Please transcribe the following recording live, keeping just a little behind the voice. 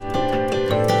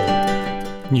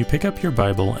You pick up your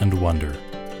Bible and wonder,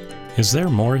 is there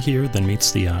more here than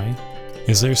meets the eye?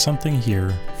 Is there something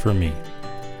here for me?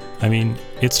 I mean,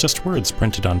 it's just words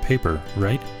printed on paper,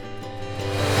 right?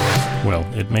 Well,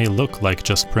 it may look like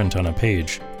just print on a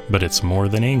page, but it's more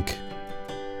than ink.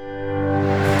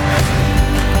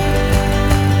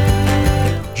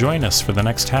 Join us for the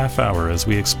next half hour as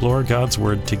we explore God's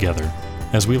Word together,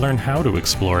 as we learn how to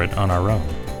explore it on our own,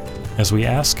 as we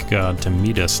ask God to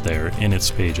meet us there in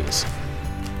its pages.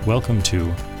 Welcome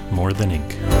to More Than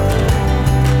Ink.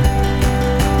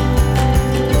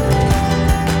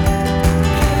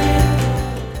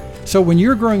 So when you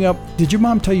were growing up, did your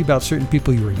mom tell you about certain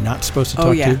people you were not supposed to talk to?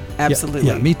 Oh, yeah, absolutely.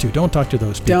 Yeah, me too. Don't talk to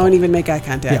those people. Don't even make eye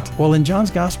contact. Yeah. Well, in John's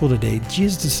Gospel today,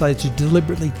 Jesus decides to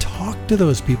deliberately talk to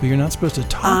those people you're not supposed to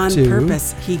talk to. On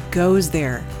purpose. He goes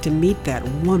there to meet that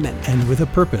woman. And with a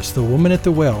purpose. The woman at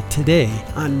the well, today.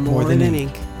 On More Than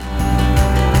Ink.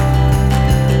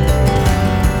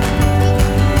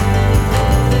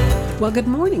 Well, good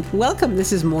morning. Welcome.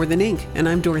 This is More Than Ink, and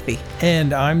I'm Dorothy.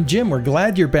 And I'm Jim. We're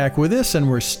glad you're back with us, and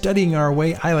we're studying our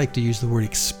way. I like to use the word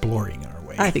exploring our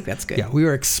way. I think that's good. Yeah, we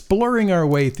are exploring our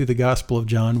way through the Gospel of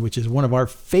John, which is one of our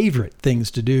favorite things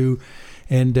to do.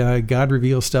 And God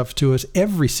reveals stuff to us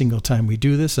every single time we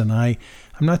do this, and I'm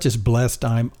not just blessed,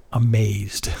 I'm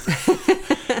amazed.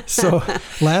 So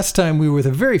last time we were with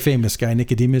a very famous guy,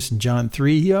 Nicodemus, in John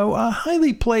 3, a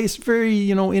highly placed, very,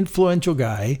 influential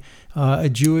guy, a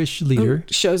Jewish leader.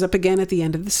 Who shows up again at the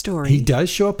end of the story. He does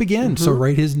show up again. Mm-hmm. So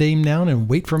write his name down and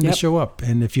wait for him to show up.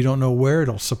 And if you don't know where,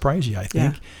 it'll surprise you, I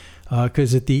think.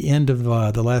 Because at the end of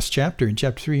the last chapter, in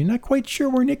chapter 3, you're not quite sure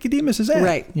where Nicodemus is at.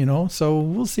 Right. So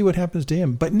we'll see what happens to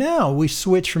him. But now we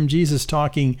switch from Jesus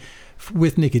talking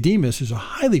with Nicodemus, who's a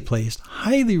highly placed,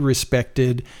 highly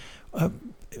respected,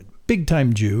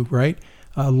 big-time Jew, right?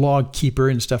 A log keeper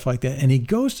and stuff like that. And he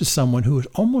goes to someone who is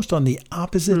almost on the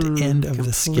opposite end of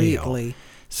the scale.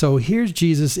 So here's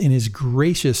Jesus in his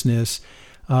graciousness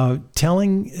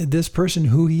telling this person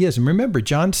who he is. And remember,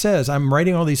 John says, I'm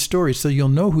writing all these stories so you'll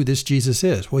know who this Jesus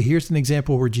is. Well, here's an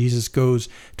example where Jesus goes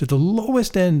to the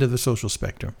lowest end of the social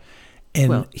spectrum.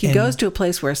 And he goes to a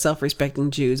place where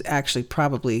self-respecting Jews actually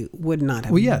probably would not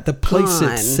have. Well, yeah, the place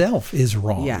gone. itself is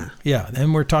wrong. Yeah,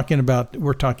 and we're talking about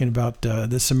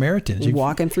the Samaritans.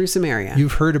 Walking through Samaria.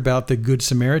 You've heard about the Good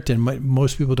Samaritan.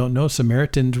 Most people don't know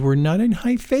Samaritans were not in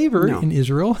high favor in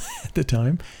Israel at the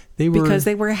time. Because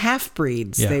they were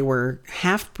half-breeds. Yeah. They were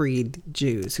half-breed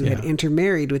Jews who had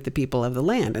intermarried with the people of the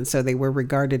land, and so they were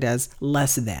regarded as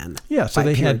less than. Yeah, so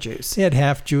they had Jews. They had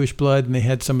half Jewish blood, and they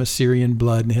had some Assyrian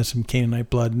blood, and they had some Canaanite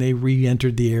blood, and they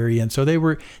re-entered the area, and so they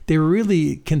were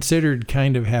really considered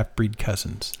kind of half-breed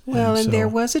cousins. Well, and there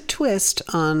was a twist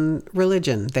on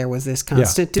religion. There was this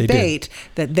constant debate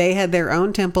that they had their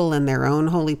own temple and their own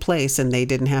holy place, and they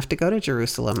didn't have to go to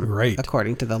Jerusalem,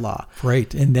 according to the law.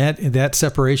 Right, and that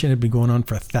separation had been going on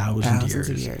for thousands of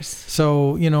years.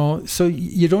 So, so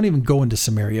you don't even go into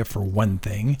Samaria for one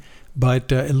thing, but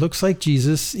it looks like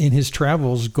Jesus in his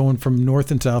travels going from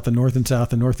north and south and north and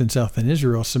south and north and south in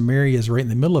Israel, Samaria is right in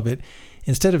the middle of it.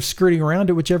 Instead of skirting around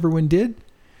it, which everyone did,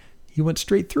 he went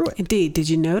straight through it. Indeed. Did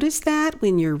you notice that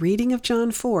when you're reading of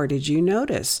John 4? Did you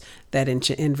notice that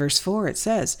in verse 4 it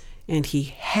says, and he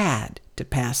had to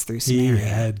pass through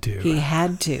Samaria. He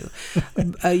had to.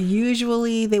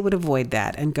 Usually they would avoid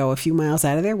that and go a few miles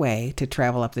out of their way to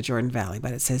travel up the Jordan Valley.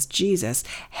 But it says Jesus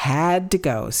had to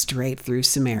go straight through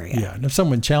Samaria. Yeah, and if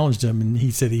someone challenged him and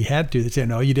he said he had to, they'd say,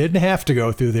 no, you didn't have to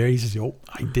go through there. He says,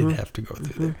 I did have to go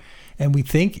through there. And we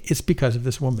think it's because of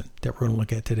this woman that we're going to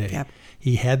look at today. Yep.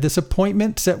 He had this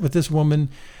appointment set with this woman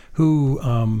who,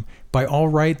 by all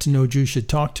rights, no Jew should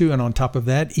talk to. And on top of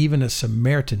that, even a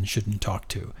Samaritan shouldn't talk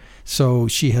to. So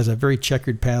she has a very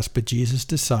checkered past, but Jesus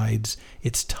decides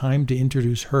it's time to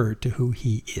introduce her to who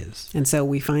he is. And so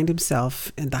we find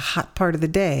himself in the hot part of the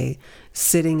day,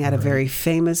 sitting at a very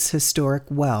famous historic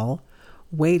well,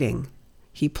 waiting.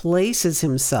 He places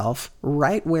himself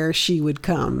right where she would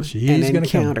come and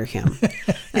encounter him.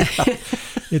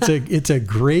 It's a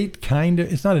great kind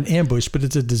of, it's not an ambush, but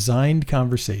it's a designed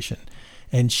conversation.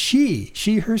 And she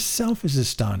herself is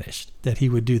astonished that he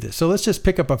would do this. So let's just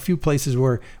pick up a few places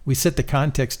where we set the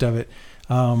context of it.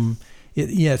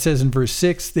 It says in verse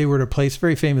 6, they were at a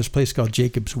very famous place called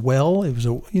Jacob's Well. It was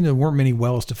there weren't many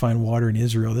wells to find water in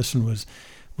Israel. This one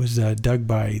was dug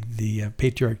by the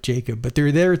patriarch Jacob. But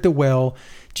they're there at the well.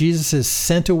 Jesus has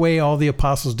sent away all the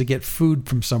apostles to get food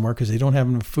from somewhere because they don't have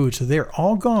enough food. So they're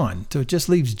all gone. So it just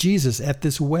leaves Jesus at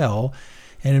this well.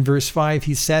 And in verse 5,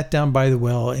 he sat down by the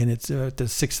well, and it's at the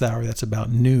 6th hour, that's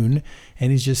about noon,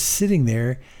 and he's just sitting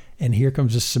there, and here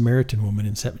comes a Samaritan woman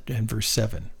in verse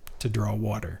 7 to draw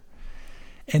water.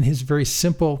 And his very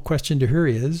simple question to her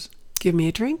is, give me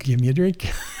a drink. Give me a drink.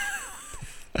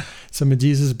 Some of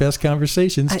Jesus' best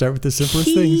conversations start with the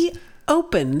simplest things. He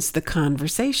opens the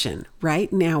conversation,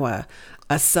 right? Now,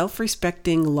 a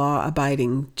self-respecting,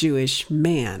 law-abiding Jewish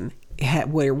man,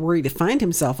 were he to find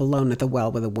himself alone at the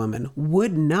well with a woman,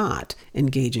 would not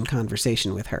engage in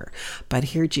conversation with her. But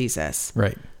here Jesus.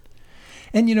 Right.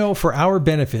 And, for our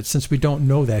benefit, since we don't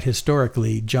know that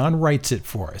historically, John writes it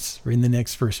for us in the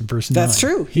next verse, in verse 9. That's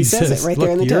true. He says it right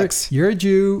there in the text. You're a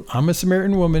Jew. I'm a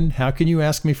Samaritan woman. How can you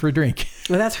ask me for a drink?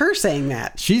 Well, that's her saying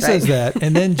that. She says that.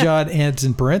 And then John adds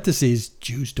in parentheses,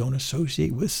 Jews don't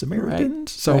associate with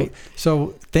Samaritans. Right.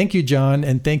 So thank you, John.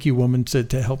 And thank you, woman,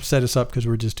 to help set us up because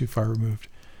we're just too far removed.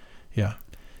 Yeah.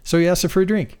 So he asks her for a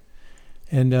drink.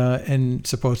 And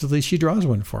supposedly she draws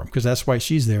one for him because that's why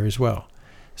she's there as well.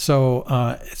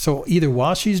 So either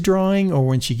while she's drawing or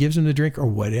when she gives him the drink or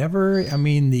whatever,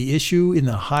 the issue in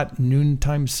the hot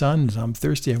noontime sun is I'm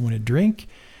thirsty, I want a drink.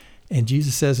 And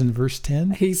Jesus says in verse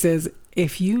 10, he says,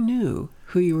 if you knew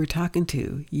who you were talking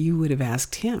to, you would have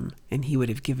asked him and he would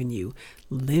have given you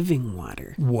living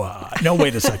water. Wow. No,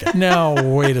 wait a second.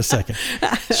 Okay,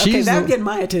 that would get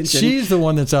my attention. She's the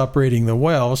one that's operating the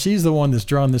well. She's the one that's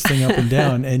drawing this thing up and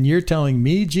down. And you're telling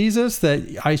me, Jesus, that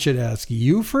I should ask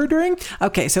you for a drink?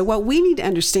 Okay, so what we need to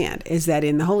understand is that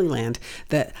in the Holy Land,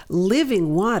 that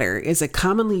living water is a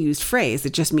commonly used phrase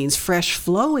that just means fresh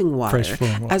flowing water,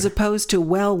 as opposed to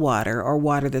well water or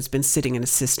water that's been sitting in a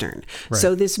cistern. Right.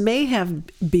 So this may have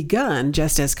begun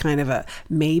just as kind of a,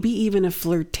 maybe even a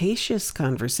flirtatious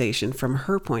conversation from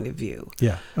her point of view.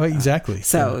 Yeah, exactly.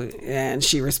 And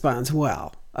she responds,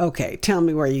 well, okay, tell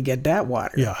me where you get that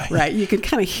water. Yeah. Right? You can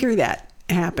kind of hear that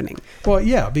happening. Well,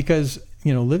 yeah, because,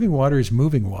 living water is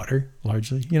moving water,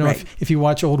 largely. Right. If you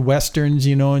watch old Westerns,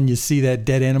 and you see that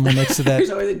dead animal next to that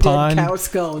There's always a pond. Dead cow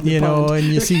skull in the pond.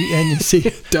 And you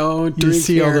see don't you drink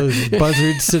see here. all those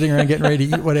buzzards sitting around getting ready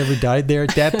to eat whatever died there.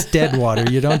 That's dead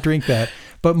water. You don't drink that.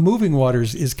 But moving water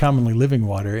is commonly living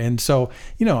water. And so,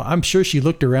 I'm sure she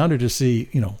looked around her to see,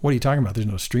 what are you talking about? There's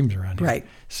no streams around here. Right.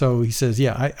 So he says,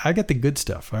 yeah, I got the good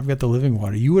stuff. I've got the living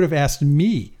water. You would have asked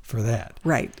me for that.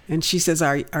 Right. And she says,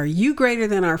 are you greater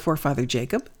than our forefather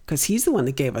Jacob? Because he's the one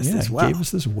that gave us this well. He gave us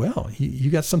this well.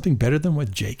 You got something better than what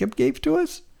Jacob gave to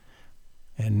us?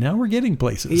 And now we're getting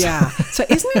places. Yeah. So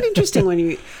isn't it interesting when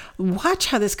you watch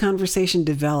how this conversation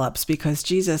develops, because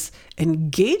Jesus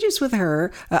engages with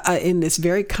her in this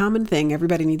very common thing.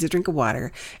 Everybody needs a drink of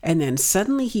water. And then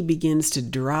suddenly he begins to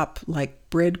drop like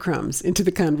breadcrumbs into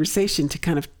the conversation to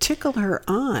kind of tickle her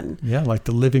on. Yeah, like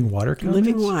the living water comments.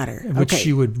 Living water. Which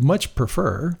she would much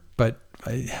prefer, but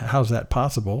how's that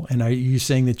possible? And are you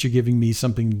saying that you're giving me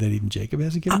something that even Jacob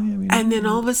hasn't given me? And then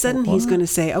all of a sudden he's going to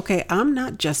say, okay, I'm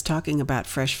not just talking about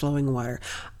fresh flowing water.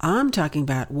 I'm talking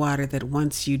about water that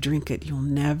once you drink it, you'll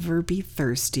never be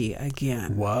thirsty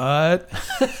again. What?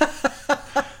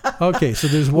 Okay, so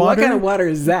there's water. What kind of water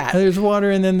is that? There's water,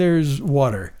 and then there's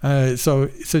water. So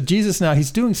Jesus now,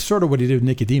 he's doing sort of what he did with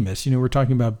Nicodemus. We're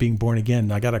talking about being born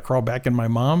again. I got to crawl back in my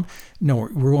mom. No,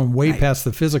 we're going way past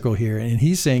the physical here. And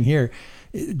he's saying here,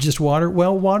 just water.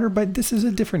 Well, water, but this is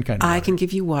a different kind of water. I can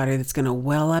give you water that's going to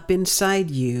well up inside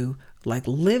you like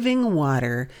living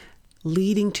water,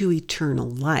 leading to eternal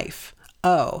life.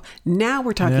 Oh, now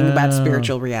we're talking about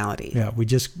spiritual reality. Yeah, we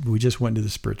just went to the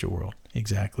spiritual world.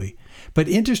 Exactly. But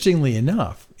interestingly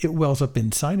enough, it wells up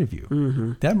inside of you.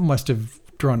 Mm-hmm. That must have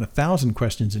drawn 1,000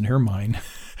 questions in her mind.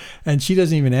 And she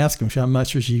doesn't even ask him. I'm not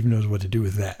sure she even knows what to do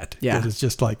with that. Yeah. Because it's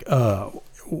just like,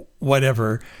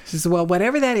 whatever. She says, well,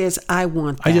 whatever that is, I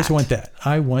want that. I just want that.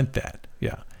 I want that.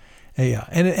 Yeah. Yeah.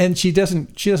 And she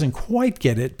doesn't quite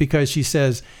get it because she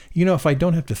says, if I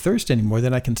don't have to thirst anymore,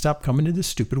 then I can stop coming to this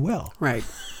stupid well. Right.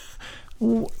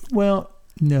 Well,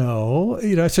 no,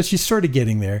 so she's sort of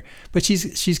getting there, but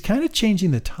she's kind of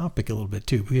changing the topic a little bit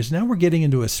too, because now we're getting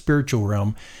into a spiritual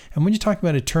realm. And when you talk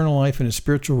about eternal life in a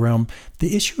spiritual realm,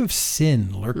 the issue of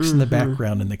sin lurks in the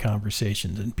background in the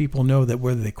conversations. And people know that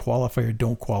whether they qualify or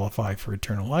don't qualify for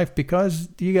eternal life because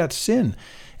you got sin.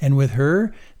 And with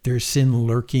her, there's sin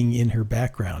lurking in her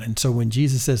background. And so when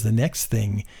Jesus says the next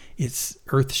thing, it's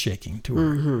earth shaking to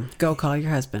her. Mm-hmm. Go call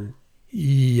your husband.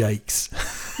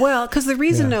 Yikes. Well, because the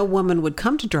reason a woman would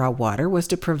come to draw water was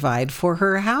to provide for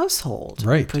her household.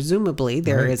 Right. Presumably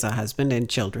there is a husband and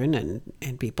children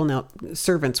and people. Now,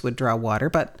 servants would draw water,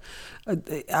 but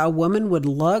a woman would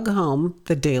lug home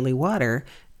the daily water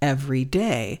every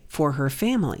day for her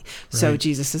family. So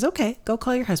Jesus says, okay, go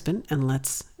call your husband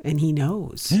and he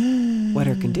knows what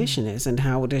her condition is and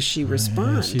how does she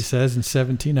respond. She says in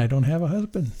 17, I don't have a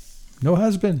husband. No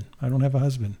husband. I don't have a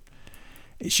husband.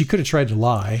 she could have tried to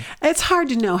lie. It's hard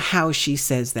to know how she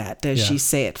says that. Does Yeah. she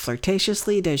say it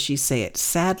flirtatiously? Does she say it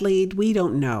sadly? We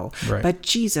don't know. Right. But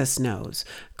Jesus knows,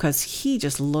 because he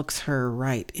just looks her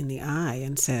right in the eye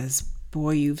and says,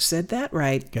 boy, you've said that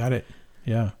right. Got it.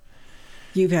 Yeah.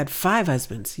 You've had 5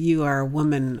 husbands. You are a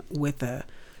woman with a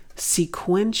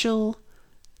sequential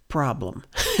problem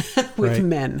with Right.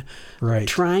 men. Right.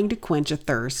 Trying to quench a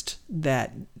thirst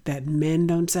that men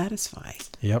don't satisfy.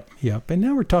 Yep. And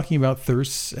now we're talking about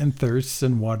thirsts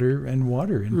and water.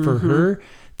 And for her,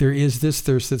 there is this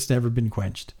thirst that's never been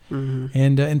quenched.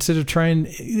 And instead of trying,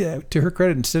 to her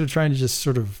credit, instead of trying to just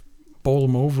sort of bowl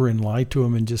him over and lie to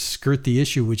him and just skirt the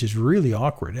issue, which is really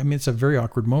awkward. I mean, it's a very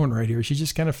awkward moment right here. She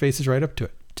just kind of faces right up to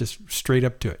it, just straight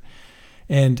up to it.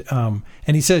 And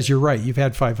he says, you're right, you've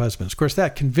had 5 husbands. Of course,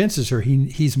 that convinces her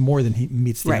he's more than he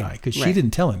meets the eye, because she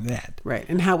didn't tell him that. Right.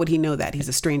 And how would he know that? He's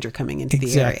a stranger coming into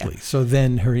the area. Exactly. So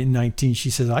then her in 19, she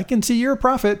says, I can see you're a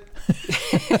prophet.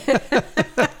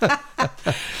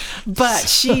 But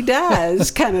she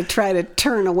does kind of try to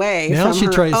turn away now from she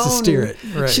her tries own, to steer it.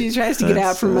 Right. She tries to get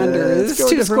out from under. Let's It's go a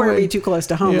too different squirmy, way. too close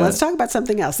to home. Yeah. Let's talk about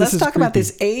something else. This Let's is talk about creepy.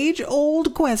 this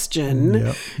age-old question.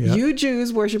 Yep. You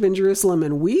Jews worship in Jerusalem,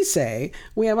 and we say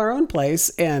we have our own place.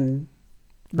 And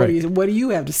what, Right. what do you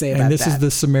have to say about that? And this is the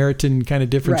Samaritan kind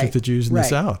of difference Right. with the Jews in the Right.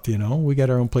 South. You know, we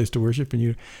got our own place to worship,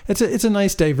 and it's a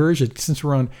nice diversion since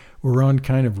we're on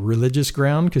kind of religious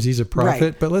ground because he's a prophet.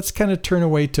 Right. But let's kind of turn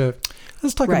away to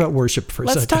let's talk Right. about worship for a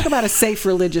Let's second. talk about a safe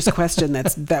religious question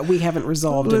that we haven't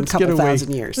resolved in a Let's couple get away-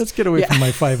 thousand years. Let's get away from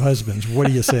my 5 husbands. What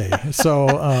do you say?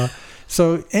 So,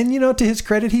 and to his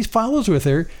credit, he follows with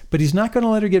her, but he's not going to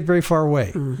let her get very far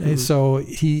away. And so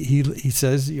he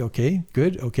says, okay,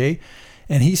 good, okay.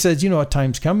 And he says, a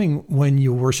time's coming when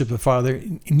you worship the Father,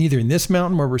 neither in this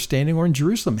mountain where we're standing or in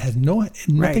Jerusalem. It has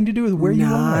nothing to do with where you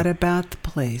are. Not about the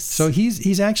place. So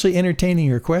he's actually entertaining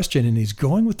her question, and he's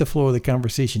going with the flow of the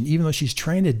conversation, even though she's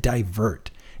trying to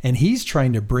divert. And he's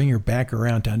trying to bring her back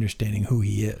around to understanding who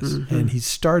he is. And he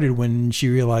started when she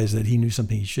realized that he knew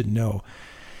something he shouldn't know.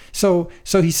 So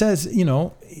he says,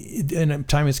 and a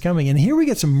time is coming. And here we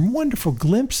get some wonderful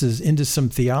glimpses into some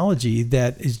theology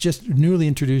that is just newly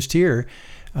introduced here.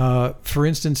 For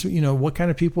instance, what kind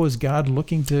of people is God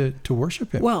looking to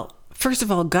worship him? Well, first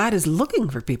of all, God is looking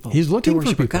for people. He's looking to for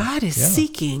worship him. people. God is Yeah.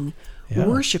 seeking Yeah.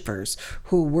 worshipers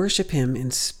who worship him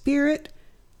in spirit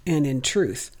and in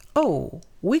truth. Oh,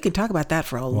 we can talk about that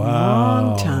for a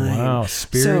long time. Wow,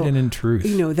 spirit and in truth.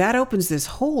 That opens this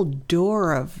whole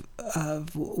door of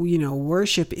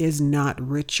worship is not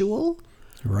ritual.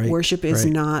 Right. Worship is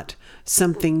right. not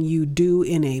something you do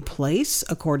in a place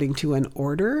according to an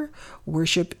order.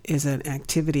 Worship is an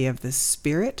activity of the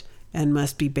Spirit and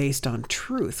must be based on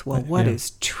truth. Well, what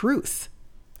is truth?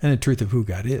 And the truth of who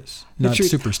God is, not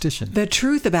superstition. The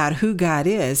truth about who God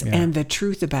is Yeah. and the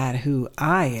truth about who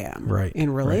I am Right,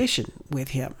 in relation with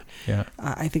him. Yeah.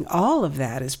 I think all of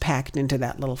that is packed into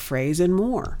that little phrase and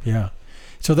more. Yeah.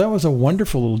 So that was a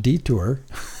wonderful little detour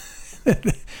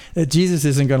that Jesus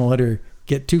isn't going to let her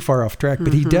get too far off track,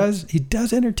 but he does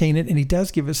entertain it, and he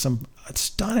does give us some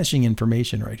astonishing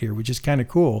information right here, which is kind of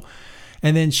cool.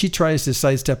 And then she tries to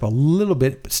sidestep a little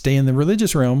bit, but stay in the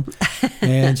religious realm.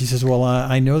 And she says, well,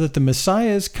 I know that the Messiah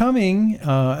is coming.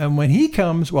 And when he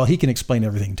comes, well, he can explain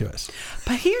everything to us.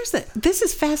 But this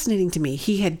is fascinating to me.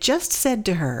 He had just said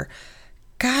to her,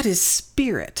 God is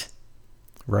spirit.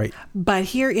 Right. But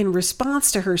here in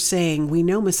response to her saying, we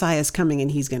know Messiah is coming and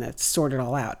he's going to sort it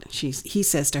all out. He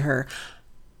says to her,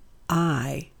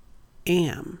 I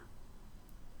am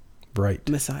Right.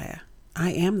 Messiah.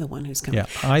 I am the one who's coming.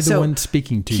 Yeah, the one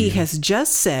speaking to you. He has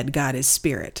just said God is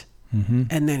spirit.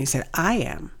 And then he said, I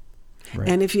am. Right.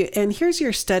 And here's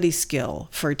your study skill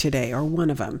for today, or one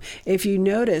of them. If you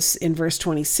notice in verse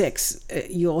 26,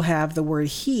 you'll have the word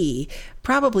he,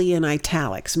 probably in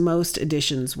italics. Most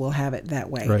editions will have it that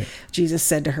way. Right. Jesus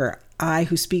said to her, I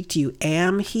who speak to you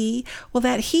am he. Well,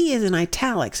 that he is in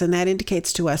italics, and that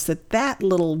indicates to us that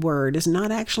little word is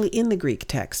not actually in the Greek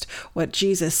text. What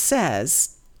Jesus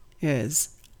says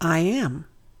is, I am.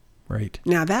 Right.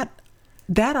 Now that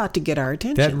ought to get our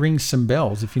attention. That rings some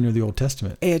bells if you know the Old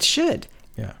Testament. It should.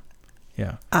 Yeah.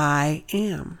 Yeah. I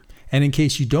am. And in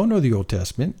case you don't know the Old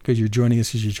Testament, because you're joining us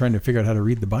because you're trying to figure out how to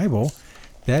read the Bible,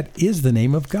 that is the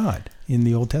name of God in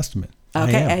the Old Testament.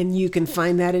 Okay, and you can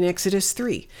find that in Exodus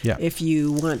 3. Yeah. If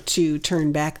you want to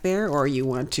turn back there, or you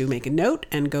want to make a note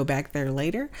and go back there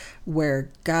later, where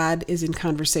God is in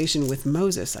conversation with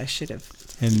Moses. I should have.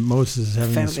 And Moses is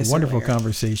having Found this this wonderful earlier.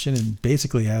 conversation and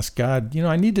basically asks God,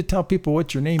 I need to tell people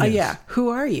what your name is. Yeah, who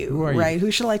are you? Who are you? Right?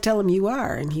 Who shall I tell him you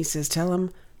are? And he says, tell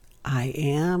him, I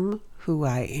am who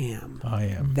I am. I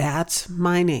am. That's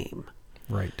my name.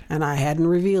 Right. And I hadn't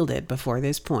revealed it before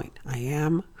this point. I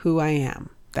am who I am.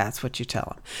 That's what you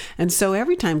tell him. And so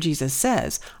every time Jesus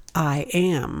says, I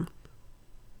am,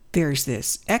 there's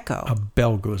this echo. A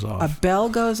bell goes off. A bell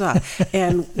goes off.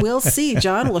 And we'll see,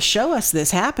 John will show us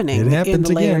this happening in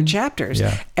the later chapters.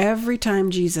 Yeah. Every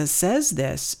time Jesus says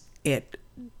this,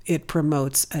 it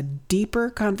promotes a deeper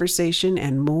conversation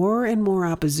and more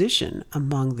opposition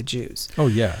among the Jews. Oh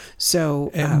yeah. So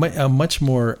a much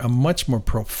more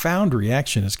profound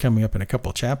reaction is coming up in a couple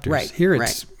of chapters. Right. Here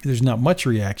there's not much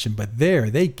reaction, but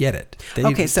they get it.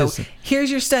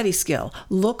 Here's your study skill.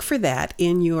 Look for that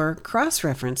in your cross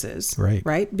references.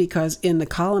 Right? Because in the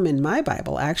column in my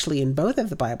Bible, actually in both of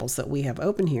the Bibles that we have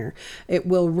open here, it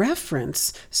will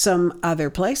reference some other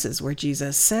places where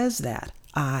Jesus says that.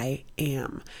 I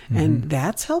am. Mm-hmm. And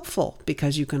that's helpful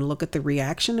because you can look at the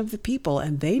reaction of the people,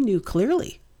 and they knew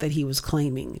clearly that he was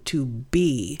claiming to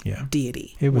be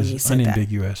deity. It was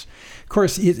unambiguous. Of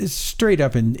course, it's straight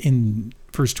up in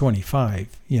verse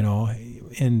 25,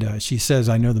 and she says,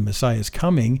 I know the Messiah is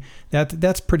coming.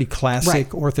 That's pretty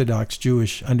classic Orthodox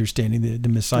Jewish understanding that the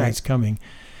Messiah is coming.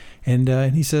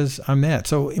 And he says, I'm that.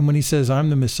 So when he says, I'm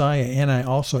the Messiah and I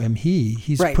also am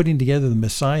he's putting together the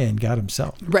Messiah and God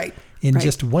himself. Right. In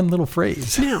just one little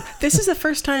phrase. Now, this is the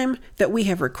first time that we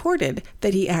have recorded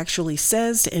that he actually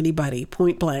says to anybody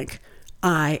point blank,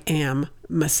 I am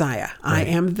Messiah. I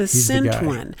am the sent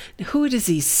one. Who does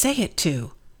he say it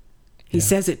to? He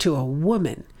says it to a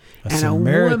woman. A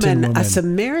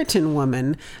Samaritan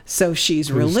woman, so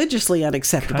she's religiously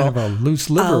unacceptable. Kind of a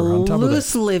loose liver on top of that. A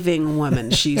loose-living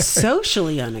woman. She's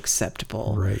socially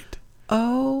unacceptable. Right.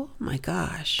 Oh, my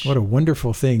gosh. What a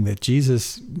wonderful thing that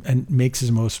Jesus makes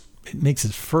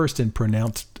his first and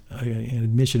pronounced an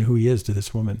admission who he is to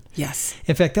this woman. Yes.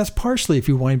 In fact, that's partially, if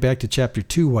you wind back to chapter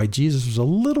 2, why Jesus was a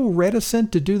little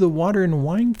reticent to do the water and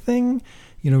wine thing.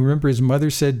 Remember his mother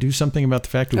said, do something about the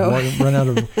fact that water run out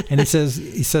of, and he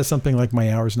says something like,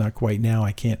 my hour's not quite now,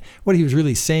 I can't. What he was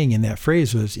really saying in that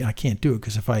phrase was, I can't do it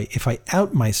because if I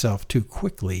out myself too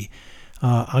quickly,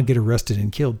 I'll get arrested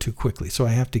and killed too quickly. So I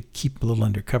have to keep a little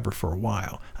undercover for a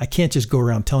while. I can't just go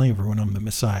around telling everyone I'm the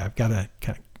Messiah. I've got to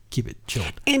kind of keep it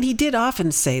chilled. And he did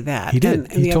often say that. He did.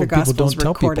 And the other Gospels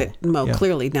record it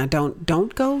clearly. Now,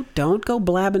 don't go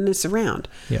blabbing this around.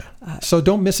 Yeah. So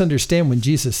don't misunderstand when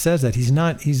Jesus says that. He's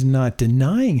not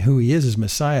denying who he is as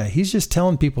Messiah. He's just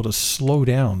telling people to slow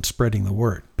down spreading the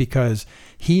word, because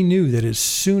he knew that as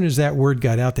soon as that word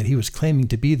got out that he was claiming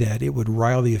to be that, it would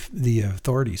rile the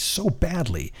authorities so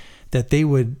badly that they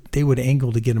would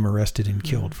angle to get him arrested and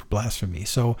killed for blasphemy.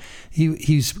 So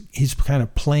he's kind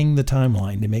of playing the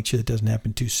timeline to make sure that doesn't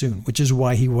happen too soon, which is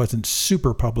why he wasn't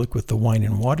super public with the wine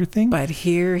and water thing. But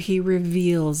here he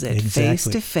reveals it face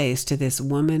to face to this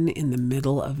woman in the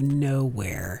middle of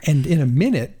nowhere. And in a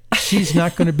minute, she's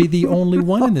not going to be the only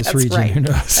one in this region who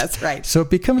knows. That's right. So it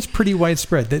becomes pretty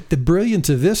widespread. The brilliance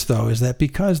of this, though, is that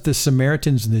because the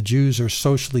Samaritans and the Jews are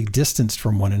socially distanced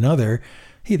from one another,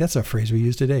 hey, that's a phrase we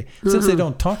use today. Since they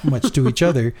don't talk much to each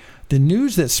other, the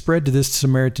news that spread to this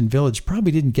Samaritan village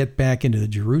probably didn't get back into the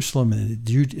Jerusalem and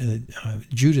the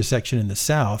Judah section in the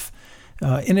south.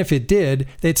 And if it did,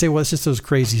 they'd say, well, it's just those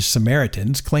crazy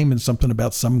Samaritans claiming something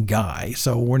about some guy,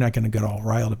 so we're not going to get all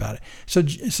riled about it. So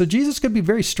Jesus could be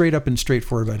very straight up and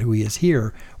straightforward about who he is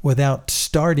here without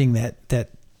starting that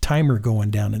timer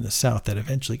going down in the south that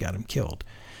eventually got him killed.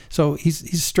 So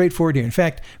he's straightforward here. In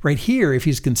fact, right here, if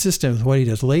he's consistent with what he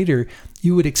does later,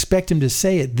 you would expect him to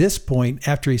say at this point,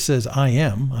 after he says,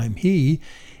 I'm he,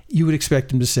 you would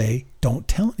expect him to say, don't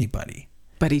tell anybody.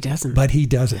 But he doesn't.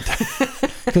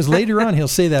 Because later on, he'll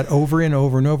say that over and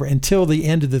over and over until the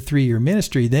end of the 3-year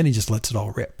ministry. Then he just lets it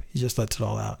all rip. He just lets it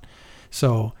all out.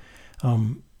 So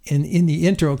in the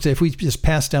intro, if we just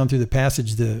pass down through the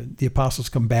passage, the apostles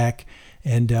come back,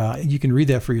 and you can read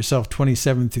that for yourself,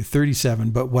 27 through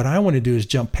 37. But what I want to do is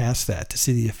jump past that to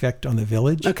see the effect on the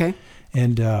village. Okay.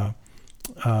 And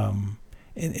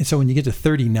so when you get to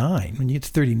 39,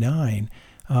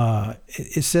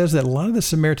 it says that a lot of the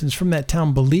Samaritans from that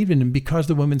town believed in him because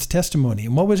of the woman's testimony.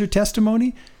 And what was her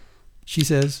testimony? She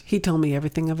says, he told me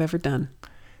everything I've ever done.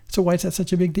 So why is that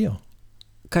such a big deal?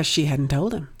 Because she hadn't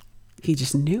told him. He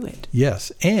just knew it.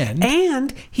 Yes.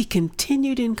 And he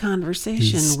continued in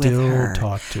conversation with her. He still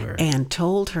talked to her. And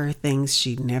told her things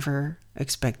she'd never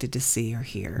expected to see or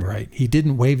hear. Right. He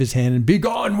didn't wave his hand and be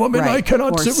gone, woman, I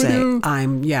cannot sit with you.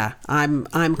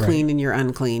 I'm clean and you're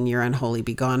unclean. You're unholy.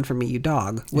 Be gone from me, you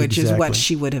dog, which is what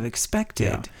she would have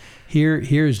expected. Yeah.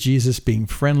 Here's Jesus being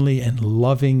friendly and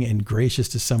loving and gracious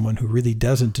to someone who really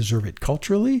doesn't deserve it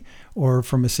culturally or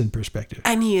from a sin perspective.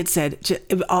 And he had said,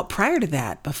 prior to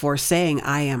that, before saying,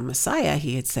 I am Messiah,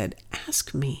 he had said,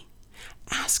 ask me,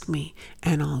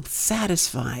 and I'll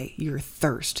satisfy your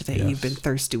thirst that you've been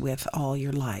thirsty with all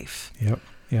your life.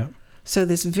 Yep. So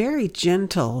this very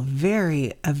gentle,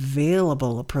 very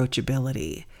available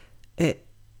approachability, it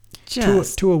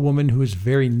just... To a woman who is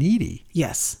very needy.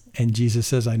 Yes. And Jesus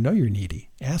says, I know you're needy.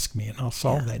 Ask me and I'll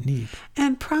solve that need.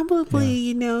 And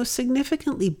probably,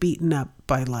 significantly beaten up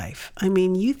by life. I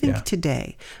mean, you think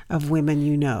today of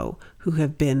women who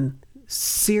have been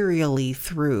serially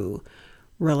through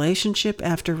relationship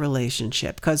after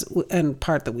relationship, and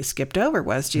part that we skipped over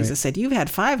was Jesus said, you've had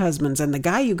 5 husbands and the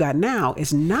guy you got now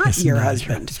is not your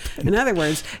husband. In other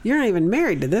words, you're not even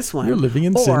married to this one. You're living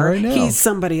in sin right now. Or he's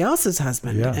somebody else's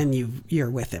husband and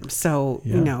you're with him. So,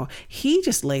 he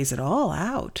just lays it all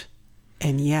out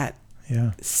and yet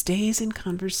stays in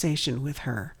conversation with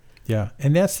her. Yeah,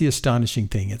 and that's the astonishing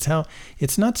thing.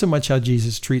 It's not so much how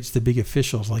Jesus treats the big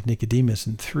officials like Nicodemus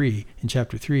in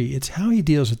chapter 3. It's how he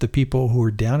deals with the people who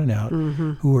are down and out,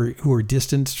 who are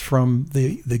distanced from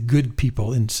the good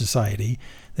people in society,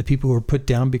 the people who are put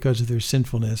down because of their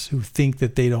sinfulness, who think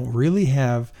that they don't really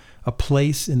have a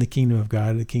place in the kingdom of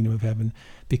God, the kingdom of heaven,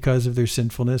 because of their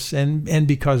sinfulness and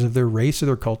because of their race or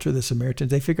their culture, the Samaritans.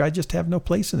 They figure, I just have no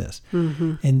place in this.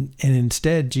 And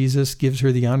instead, Jesus gives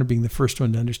her the honor of being the first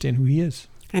one to understand who he is.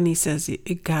 And he says,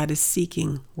 God is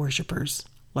seeking worshipers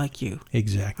like you.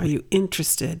 Exactly. Are you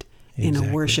interested in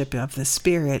a worship of the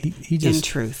Spirit in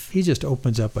truth? He just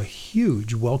opens up a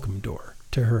huge welcome door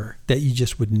to her that you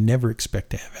just would never expect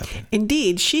to have happen.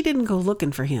 Indeed, she didn't go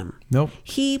looking for him. Nope.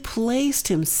 He placed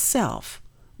himself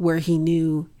where he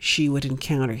knew she would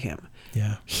encounter him.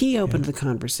 Yeah. He opened the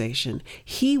conversation.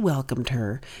 He welcomed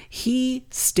her. He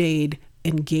stayed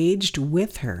engaged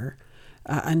with her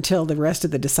until the rest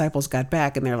of the disciples got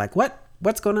back, and they're like,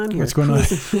 What's going on here? What's going on?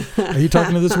 Are you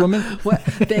talking to this woman?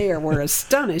 They were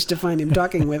astonished to find him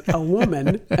talking with a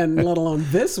woman, and let alone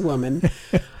this woman.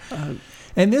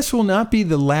 And this will not be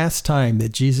the last time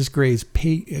that Jesus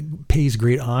pays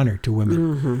great honor to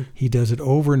women. He does it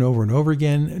over and over and over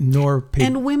again.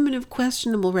 And women of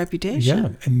questionable reputation. Yeah,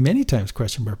 and many times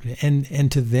questionable reputation.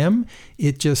 And to them,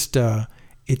 it just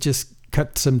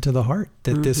cuts them to the heart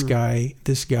that this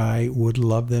guy would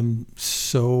love them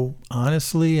so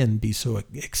honestly and be so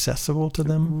accessible to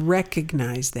them.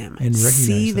 Recognize them. And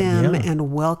see them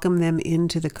and welcome them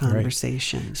into the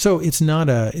conversation. Right. So it's not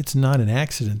an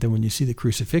accident that when you see the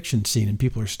crucifixion scene and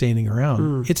people are standing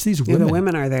around, it's these women. The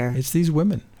women are there. It's these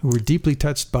women who were deeply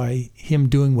touched by him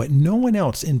doing what no one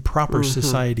else in proper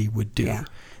society would do. Yeah.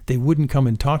 They wouldn't come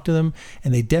and talk to them,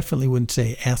 and they definitely wouldn't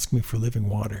say, ask me for living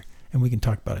water. And we can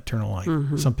talk about eternal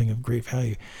life, something of great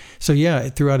value. So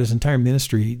throughout his entire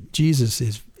ministry, Jesus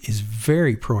is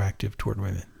very proactive toward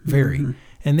women, very.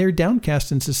 And they're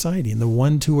downcast in society. And the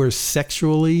ones who are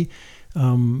sexually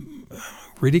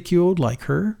ridiculed like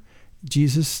her,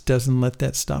 Jesus doesn't let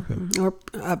that stop him. Or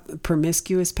a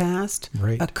promiscuous past,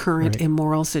 a current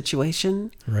immoral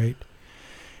situation. Right.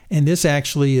 And this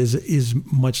actually is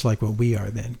much like what we are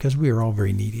then, because we are all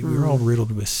very needy. We're all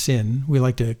riddled with sin. We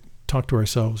like to talk to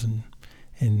ourselves and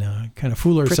kind of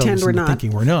fool ourselves into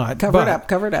thinking we're not.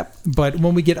 Cover it up. But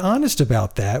when we get honest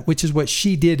about that, which is what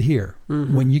she did here,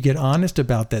 when you get honest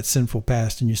about that sinful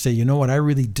past and you say, you know what, I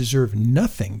really deserve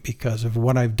nothing because of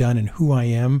what I've done and who I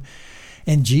am,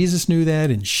 and Jesus knew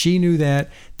that and she knew that,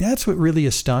 that's what really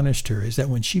astonished her, is that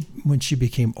when she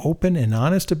became open and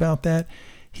honest about that,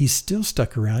 he still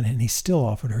stuck around and he still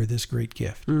offered her this great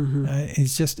gift.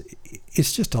 It's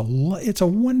a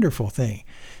wonderful thing.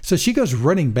 So she goes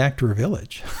running back to her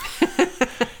village,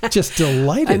 just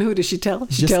delighted. And who does she tell?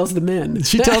 She tells the men.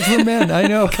 She tells the men. I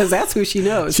know, because that's who she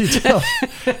knows. She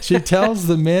tells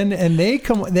the men, and they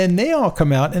come. Then they all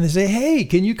come out and they say, "Hey,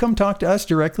 can you come talk to us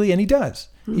directly?" And he does.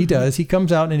 He does. He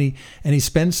comes out and he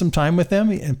spends some time with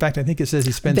them. In fact, I think it says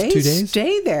he spends 2 days. They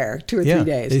stay there 2 or 3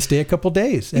 days. They stay a couple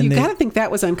days. And you got to think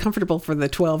that was uncomfortable for the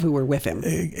 12 who were with him.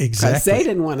 Exactly. Because they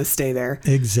didn't want to stay there.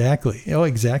 Exactly. Oh,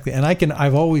 exactly. And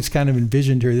I've always kind of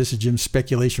envisioned her, this is Jim's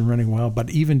speculation running wild, but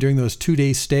even during those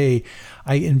 2-day stay,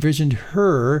 I envisioned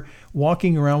her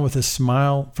walking around with a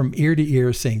smile from ear to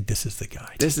ear saying, this is the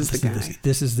guy. This is the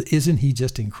guy. Isn't he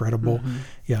just incredible?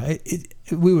 Yeah.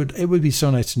 it would be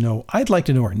so nice to know. I'd like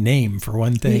to know her name for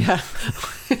one thing. Yeah.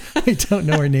 I don't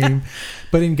know her name,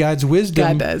 but in God's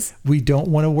wisdom, God does. We don't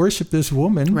want to worship this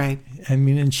woman. Right. I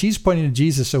mean, and she's pointing to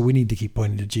Jesus, so we need to keep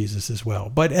pointing to Jesus as well.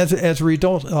 But as a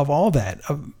result of all that,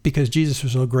 because Jesus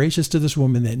was so gracious to this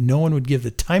woman that no one would give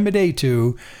the time of day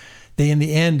to, they, in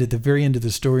the end, at the very end of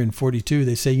the story in 42,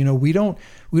 they say, we don't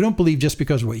believe just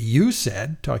because of what you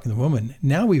said, talking to the woman.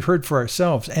 Now we've heard for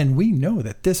ourselves, and we know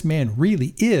that this man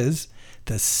really is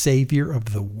the Savior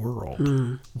of the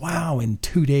world. Wow, in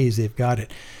 2 days they've got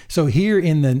it. So here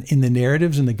in the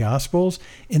narratives in the Gospels,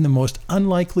 in the most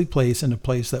unlikely place, in a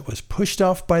place that was pushed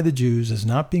off by the Jews as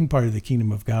not being part of the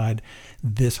kingdom of God,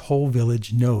 this whole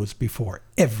village knows before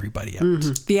everybody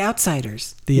else. The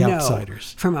outsiders. The know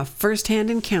outsiders. From a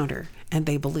first-hand encounter, and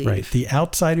they believe. Right. The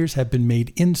outsiders have been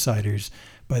made insiders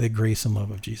by the grace and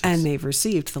love of Jesus. And they've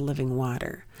received the living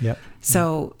water. Yep.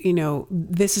 So,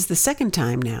 this is the second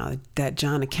time now that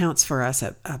John accounts for us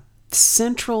a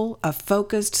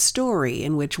focused story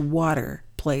in which water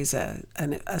plays a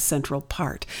central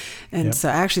part. And so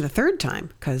actually the third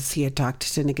time, because he had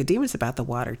talked to Nicodemus about the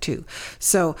water too.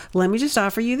 So let me just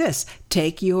offer you this.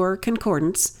 Take your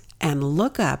concordance and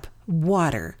look up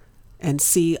water and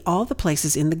see all the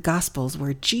places in the Gospels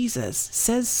where Jesus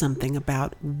says something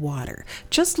about water.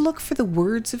 Just look for the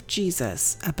words of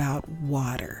Jesus about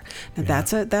water. Now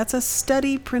that's a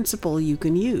study principle you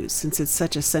can use, since it's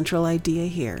such a central idea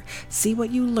here. See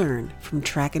what you learn from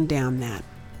tracking down that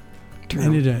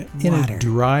term. And in a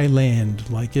dry land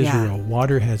like Israel,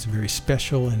 water has very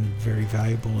special and very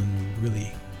valuable and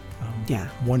really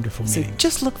wonderful meaning. So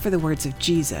just look for the words of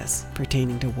Jesus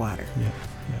pertaining to water. Yeah.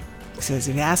 He says,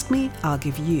 if you ask me, I'll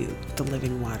give you the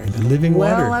living water. The living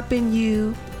water. Well up in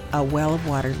you, a well of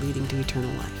water leading to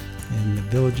eternal life. And the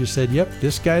villagers said, yep,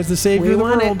 this guy's the Savior of the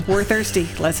world. We want it. We're thirsty.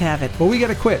 Let's have it. Well, we got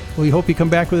to quit. We hope you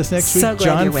come back with us next week. So glad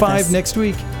John you're with 5 us. next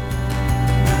week.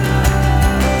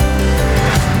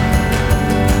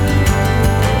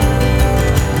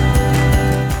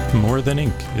 More Than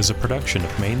Ink is a production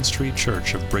of Main Street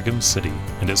Church of Brigham City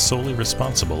and is solely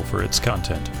responsible for its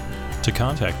content. To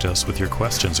contact us with your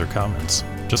questions or comments,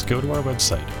 just go to our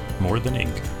website,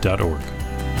 morethanink.org.